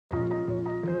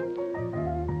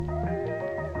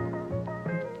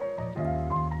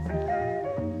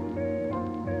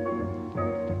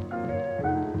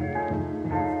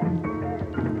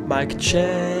Mic check.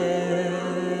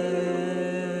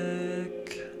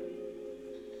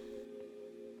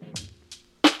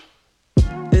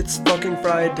 It's fucking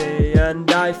Friday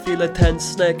and I feel a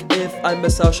tense neck. If I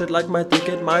miss out shit like my dick,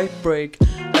 it might break.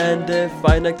 And if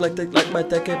I neglect it like my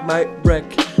dick, it might wreck.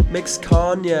 Mix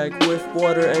cognac with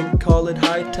water and call it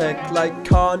high-tech. Like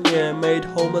Kanye made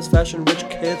homeless fashion rich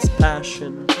kids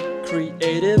passion.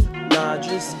 Creative, not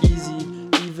just easy,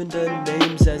 even the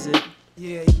name says it.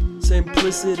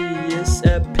 Simplicity is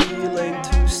appealing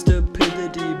to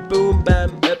stupidity. Boom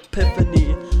bam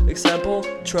epiphany. Example,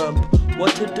 Trump.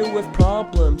 What to do with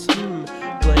problems?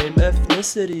 Blame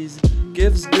ethnicities.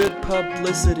 Gives good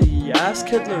publicity. Ask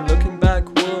Hitler, looking back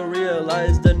will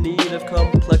realize the need of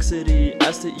complexity.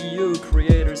 As the EU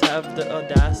creators have the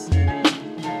audacity.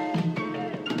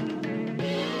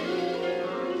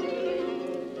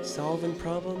 Solving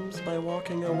problems by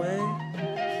walking away?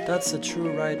 That's a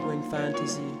true right-wing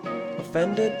fantasy.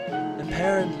 Offended?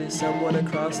 Apparently someone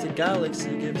across the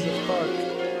galaxy gives a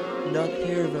fuck. Not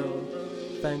here though,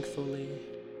 thankfully.